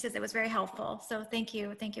 and she says it was very helpful. So thank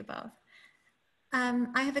you both.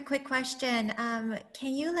 I have a quick question.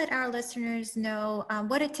 Can you let our listeners know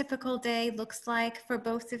what a typical day looks like for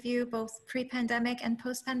both of you, both pre-pandemic and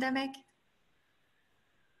post-pandemic?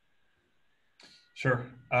 Sure.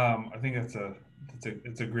 I think it's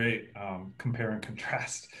a great compare and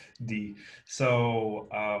contrast, Dee. So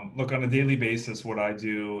look, on a daily basis, what I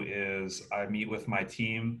do is I meet with my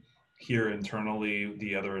team here internally,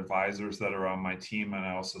 the other advisors that are on my team, and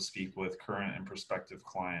I also speak with current and prospective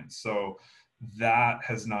clients. So that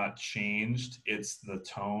has not changed. It's the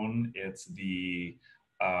tone, it's the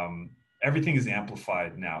everything is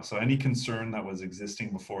amplified now. So any concern that was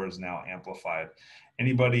existing before is now amplified.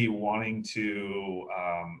 Anybody wanting to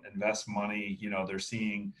invest money, you know, they're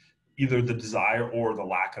seeing either the desire or the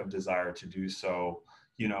lack of desire to do so,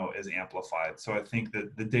 you know, is amplified. So I think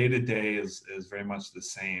that the day-to-day is very much the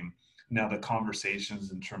same. Now the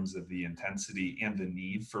conversations in terms of the intensity and the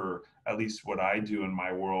need for at least what I do in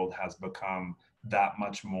my world has become that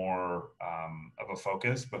much more of a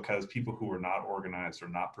focus, because people who were not organized or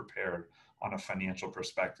not prepared on a financial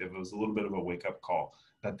perspective, it was a little bit of a wake-up call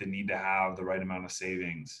that they need to have the right amount of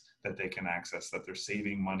savings that they can access, that they're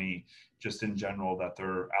saving money just in general, that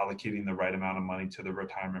they're allocating the right amount of money to the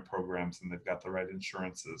retirement programs, and they've got the right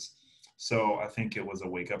insurances. So I think it was a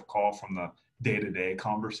wake-up call from the day-to-day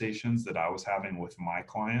conversations that I was having with my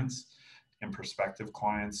clients and prospective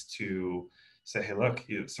clients to say, hey, look,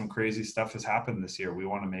 some crazy stuff has happened this year. We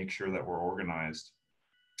want to make sure that we're organized.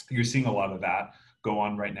 You're seeing a lot of that go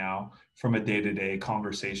on right now from a day-to-day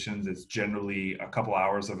conversations. It's generally a couple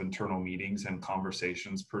hours of internal meetings and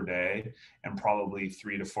conversations per day, and probably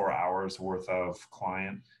 3 to 4 hours worth of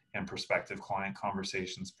client and prospective client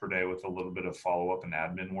conversations per day, with a little bit of follow-up and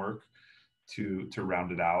admin work to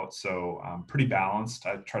round it out. So pretty balanced.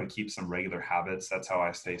 I try to keep some regular habits. That's how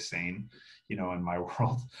I stay sane, you know, in my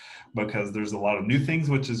world, because there's a lot of new things,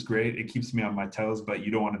 which is great. It keeps me on my toes, but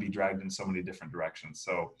you don't want to be dragged in so many different directions.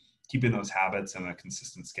 So keeping those habits and a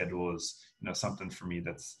consistent schedule is, you know, something for me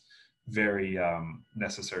that's very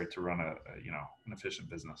necessary to run you know, an efficient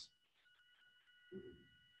business.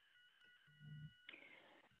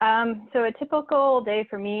 So a typical day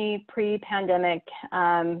for me pre-pandemic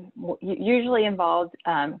usually involved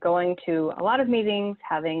going to a lot of meetings,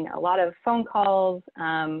 having a lot of phone calls.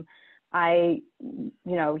 I, you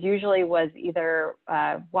know, usually was either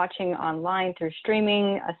watching online through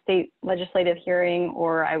streaming a state legislative hearing,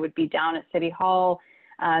 or I would be down at City Hall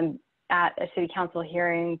at a city council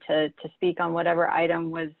hearing to speak on whatever item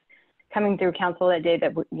was coming through council that day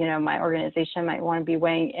that, you know, my organization might want to be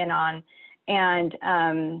weighing in on. And,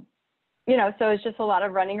 you know, so it's just a lot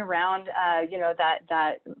of running around, you know,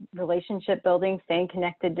 that relationship building, staying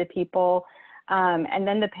connected to people. And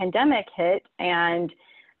then the pandemic hit, and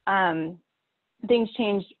things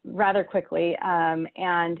changed rather quickly.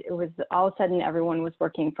 And it was all of a sudden everyone was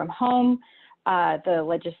working from home. The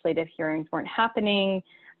legislative hearings weren't happening.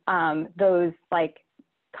 Those like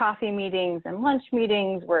coffee meetings and lunch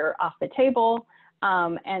meetings were off the table.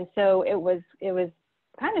 And so it was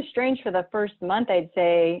kind of strange for the first month, I'd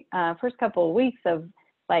say, first couple of weeks of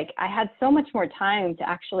like, I had so much more time to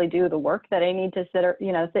actually do the work that I need to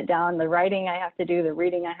sit down, the writing I have to do, the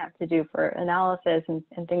reading I have to do for analysis and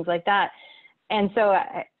things like that. And so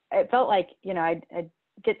it felt like, you know, I'd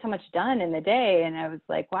get so much done in the day, and I was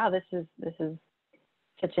like, wow, this is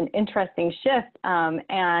such an interesting shift.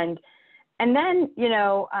 And then, you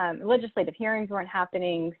know, legislative hearings weren't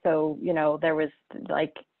happening. So, you know, there was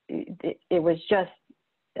like, it was just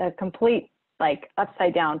a complete like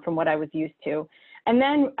upside down from what I was used to. And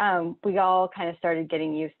then we all kind of started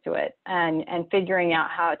getting used to it and figuring out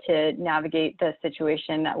how to navigate the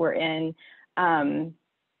situation that we're in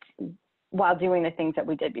while doing the things that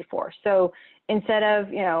we did before. So instead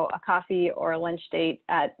of, you know, a coffee or a lunch date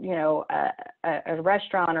at, you know, a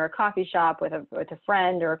restaurant or a coffee shop with a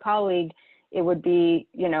friend or a colleague, it would be,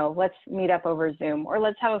 you know, let's meet up over Zoom, or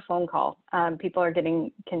let's have a phone call. People are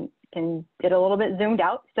can get a little bit zoomed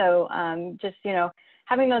out. So just, you know,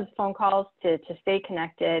 having those phone calls to stay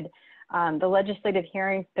connected. The legislative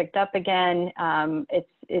hearings picked up again.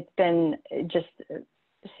 It's been just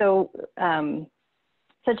so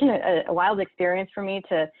such a wild experience for me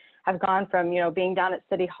to have gone from, you know, being down at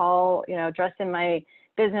City Hall, you know, dressed in my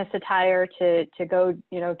business attire to go,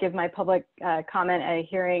 give my public comment at a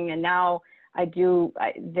hearing. And now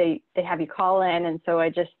they have you call in. And so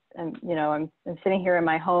I'm sitting here in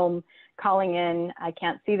my home calling in. I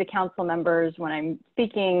can't see the council members when I'm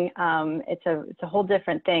speaking. It's a whole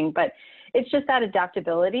different thing, but it's just that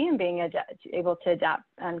adaptability and being able to adapt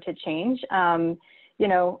to change.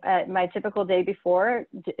 My typical day before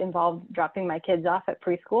involved dropping my kids off at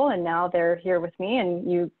preschool, and now they're here with me, and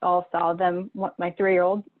you all saw them, my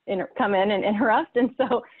 3-year-old come in and interrupt. And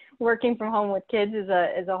so working from home with kids is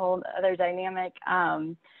a whole other dynamic.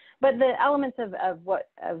 But the elements of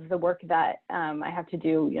the work that I have to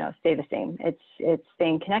do, stay the same. It's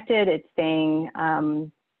staying connected. It's staying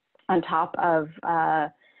on top of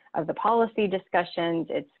the policy discussions.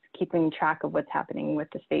 It's keeping track of what's happening with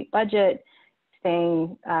the state budget,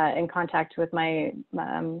 staying in contact with my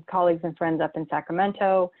colleagues and friends up in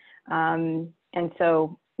Sacramento. And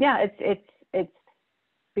so, yeah, it's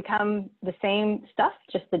become the same stuff,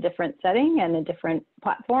 just a different setting and a different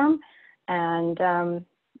platform. And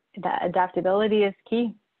that adaptability is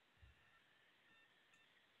key.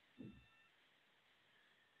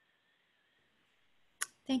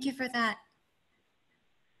 Thank you for that.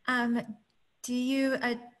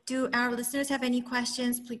 Do our listeners have any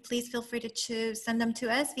questions? Please feel free to send them to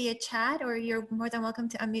us via chat, or you're more than welcome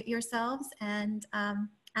to unmute yourselves and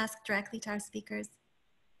ask directly to our speakers.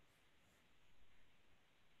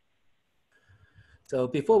 So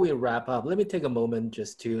before we wrap up, let me take a moment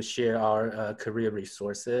just to share our career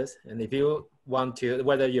resources. And if you want to,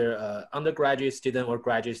 whether you're an undergraduate student or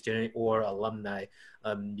graduate student or alumni,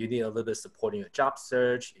 you need a little bit of support in your job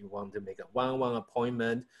search, you want to make a one-on-one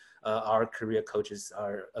appointment, our career coaches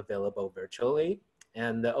are available virtually.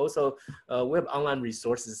 And also we have online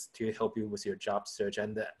resources to help you with your job search.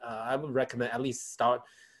 And I would recommend at least start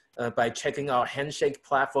by checking our Handshake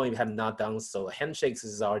platform if you have not done so. Handshakes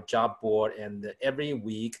is our job board, and every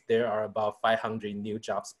week there are about 500 new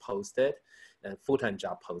jobs posted, and full-time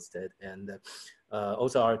job posted. And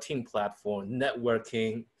also our team platform,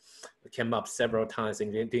 networking came up several times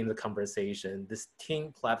during the conversation. This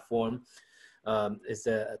team platform is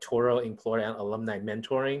a Toro employer and alumni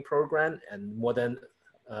mentoring program, and more than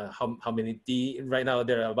how many right now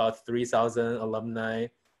there are about 3,000 alumni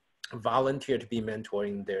volunteer to be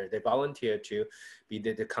mentoring there. They volunteer to be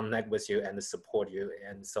there to connect with you and to support you.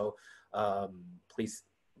 And so please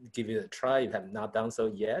give it a try if you have not done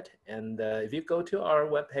so yet. And if you go to our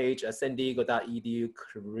webpage, sandiego.edu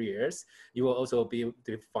careers, you will also be able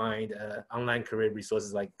to find online career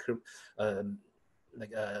resources like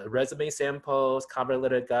resume samples, cover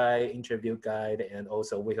letter guide, interview guide, and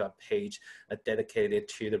also we have a page dedicated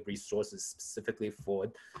to the resources specifically for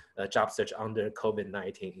job search under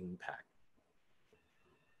COVID-19 impact.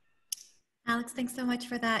 Alex, thanks so much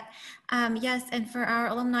for that. Yes, and for our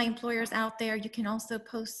alumni employers out there, you can also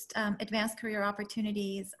post advanced career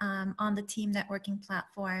opportunities on the team networking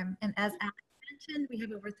platform. And as Alex mentioned, we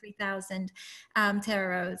have over 3,000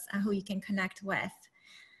 Teros who you can connect with.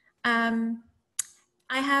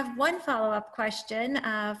 I have one follow-up question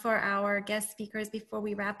for our guest speakers before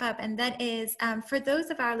we wrap up, and that is for those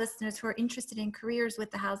of our listeners who are interested in careers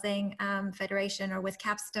with the Housing Federation or with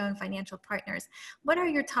Capstone Financial Partners, what are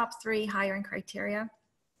your top 3 hiring criteria?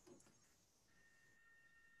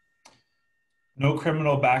 No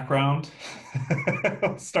criminal background.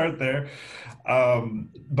 I'll start there.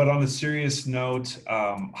 But on a serious note,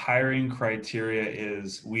 hiring criteria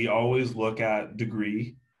is we always look at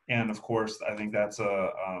degree. And of course, I think that's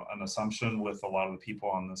an assumption with a lot of the people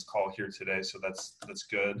on this call here today. So that's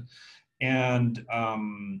good. And,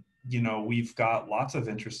 we've got lots of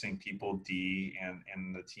interesting people, Dee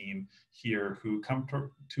and the team here, who come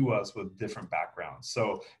to us with different backgrounds.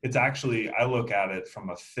 So it's actually, I look at it from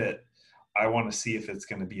a fit. I want to see if it's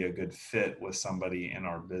going to be a good fit with somebody in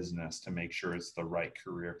our business to make sure it's the right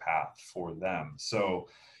career path for them. So,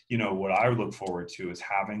 what I look forward to is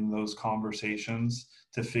having those conversations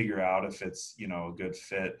to figure out if it's, a good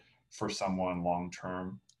fit for someone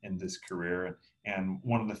long-term in this career. And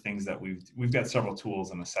one of the things that we've got several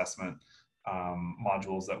tools and assessment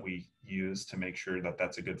modules that we use to make sure that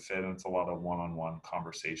that's a good fit. And it's a lot of one-on-one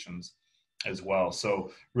conversations as well.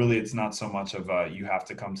 So really, it's not so much of you have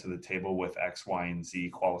to come to the table with X, Y, and Z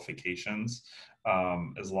qualifications.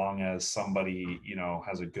 As long as somebody,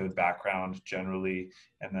 has a good background generally,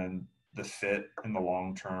 and then the fit in the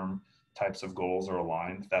long-term types of goals are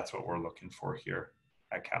aligned, that's what we're looking for here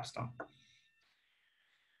at Capstone.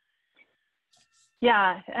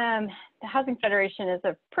 Yeah, the Housing Federation is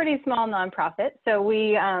a pretty small nonprofit, so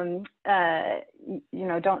we, don't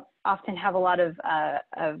often have a lot of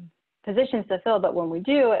positions to fill, but when we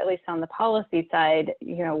do, at least on the policy side,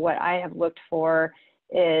 you know, what I have looked for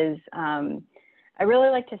is I really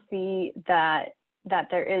like to see that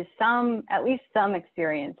there is at least some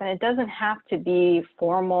experience, and it doesn't have to be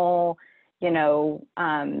formal, you know,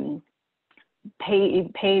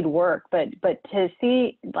 paid work, but to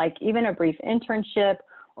see like even a brief internship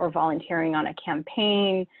or volunteering on a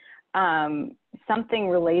campaign, something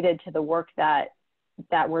related to the work that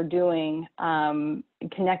we're doing,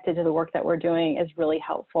 connected to the work that we're doing is really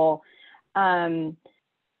helpful. And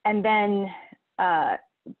then a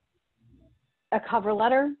cover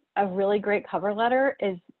letter, a really great cover letter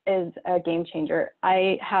is a game changer.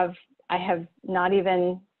 I have not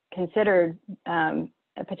even considered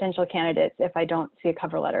potential candidates if I don't see a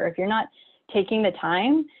cover letter. If you're not taking the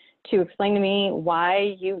time to explain to me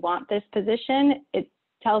why you want this position, it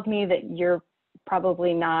tells me that you're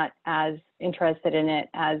probably not as interested in it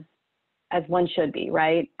as one should be,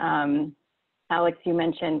 right? Alex, you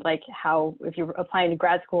mentioned like how if you're applying to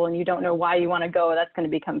grad school and you don't know why you want to go, that's going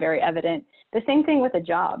to become very evident. The same thing with a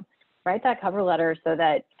job. Write that cover letter so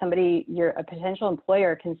that a potential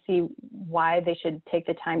employer can see why they should take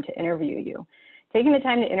the time to interview you. Taking the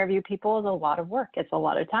time to interview people is a lot of work. It's a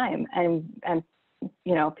lot of time, and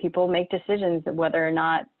you know, people make decisions whether or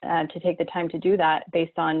not to take the time to do that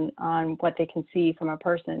based on what they can see from a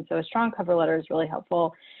person. So a strong cover letter is really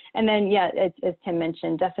helpful. And then, yeah, as Tim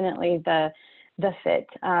mentioned, definitely the fit.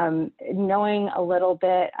 Knowing a little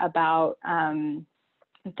bit about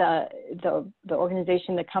the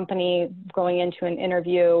organization, the company, going into an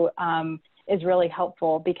interview is really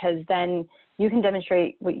helpful, because then you can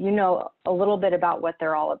demonstrate what you know a little bit about what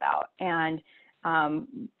they're all about. And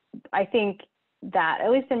I think that, at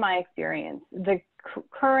least in my experience, the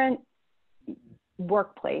current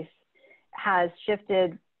workplace has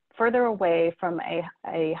shifted further away from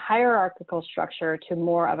a hierarchical structure to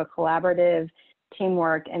more of a collaborative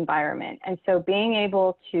teamwork environment. And so being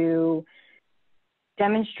able to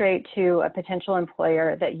demonstrate to a potential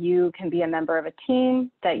employer that you can be a member of a team,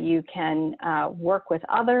 that you can work with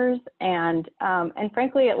others, and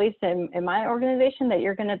frankly, at least in my organization, that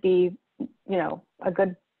you're going to be, you know, a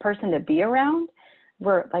good person to be around.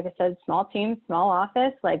 We're, like I said, small team, small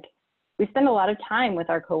office. Like, we spend a lot of time with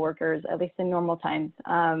our coworkers, at least in normal times.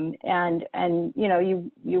 And you know,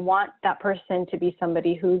 you want that person to be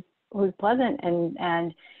somebody who's pleasant,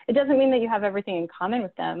 and it doesn't mean that you have everything in common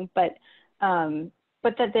with them, but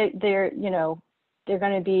that they're you know, they're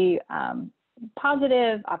going to be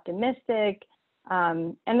positive, optimistic,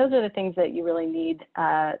 and those are the things that you really need.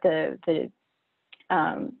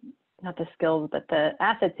 Not the skills, but the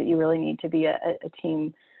assets that you really need to be a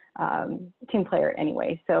team player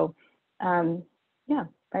anyway. So yeah,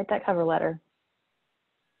 write that cover letter.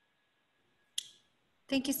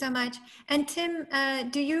 Thank you so much. And Tim,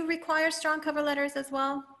 do you require strong cover letters as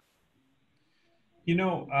well? You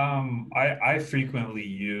know, I frequently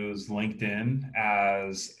use LinkedIn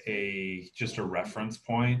as just a reference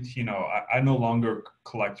point. You know, I no longer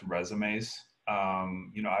collect resumes.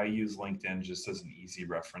 You know, I use LinkedIn just as an easy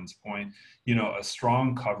reference point. You know, a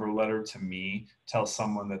strong cover letter to me tells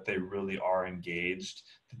someone that they really are engaged,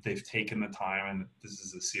 that they've taken the time, and that this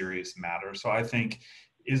is a serious matter. So I think,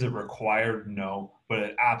 is it required? No, but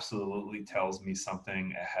it absolutely tells me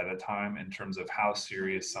something ahead of time in terms of how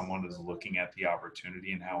serious someone is looking at the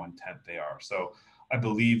opportunity and how intent they are. So I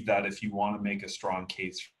believe that if you want to make a strong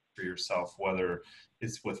case for yourself, whether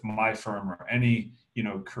it's with my firm or any, you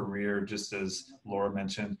know, career, just as Laura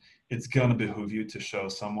mentioned, it's going to behoove you to show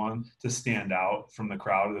someone, to stand out from the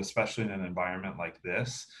crowd, especially in an environment like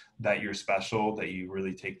this, that you're special, that you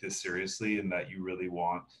really take this seriously, and that you really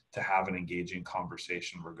want to have an engaging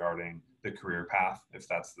conversation regarding the career path. If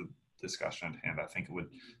that's the discussion at hand, I think it would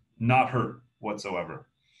not hurt whatsoever.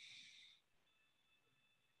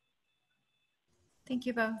 Thank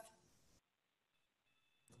you both.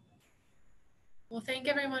 Well, thank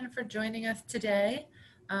everyone for joining us today.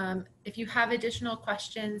 If you have additional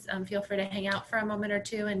questions, feel free to hang out for a moment or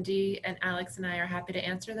two, and Dee and Alex and I are happy to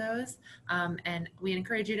answer those. And we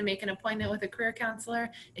encourage you to make an appointment with a career counselor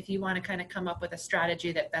if you want to kind of come up with a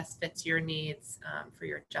strategy that best fits your needs for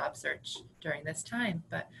your job search during this time.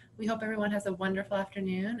 But we hope everyone has a wonderful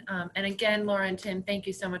afternoon. And again, Laura and Tim, thank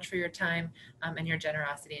you so much for your time and your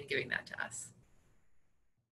generosity in giving that to us.